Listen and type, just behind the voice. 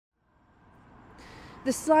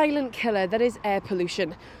The silent killer that is air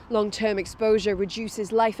pollution. Long-term exposure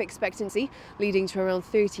reduces life expectancy, leading to around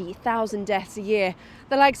 30,000 deaths a year.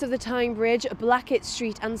 The likes of the Tyne Bridge, Blackett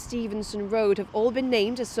Street and Stephenson Road have all been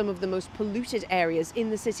named as some of the most polluted areas in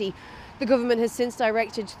the city. The government has since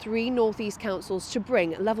directed 3 northeast councils to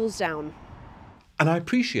bring levels down. And I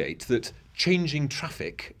appreciate that changing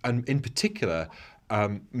traffic, and in particular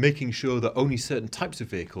making sure that only certain types of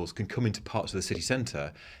vehicles can come into parts of the city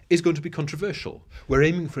centre, is going to be controversial. We're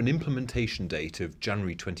aiming for an implementation date of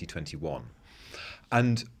January 2021.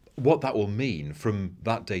 And what that will mean from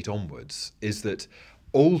that date onwards is that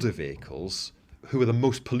older vehicles, who are the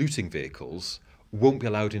most polluting vehicles, won't be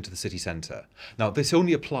allowed into the city centre. Now, this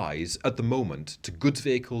only applies at the moment to goods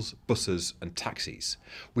vehicles, buses and taxis.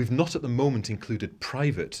 We've not at the moment included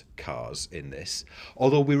private cars in this,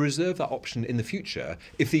 although we reserve that option in the future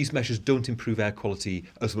if these measures don't improve air quality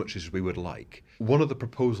as much as we would like. One of the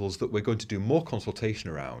proposals that we're going to do more consultation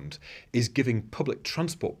around is giving public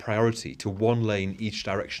transport priority to 1 lane each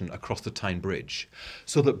direction across the Tyne Bridge,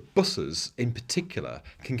 so that buses in particular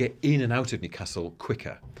can get in and out of Newcastle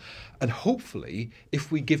quicker. And hopefully,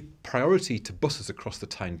 if we give priority to buses across the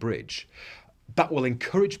Tyne Bridge, that will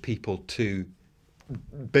encourage people to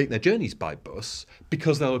make their journeys by bus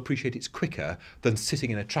because they'll appreciate it's quicker than sitting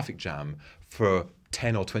in a traffic jam for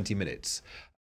 10 or 20 minutes.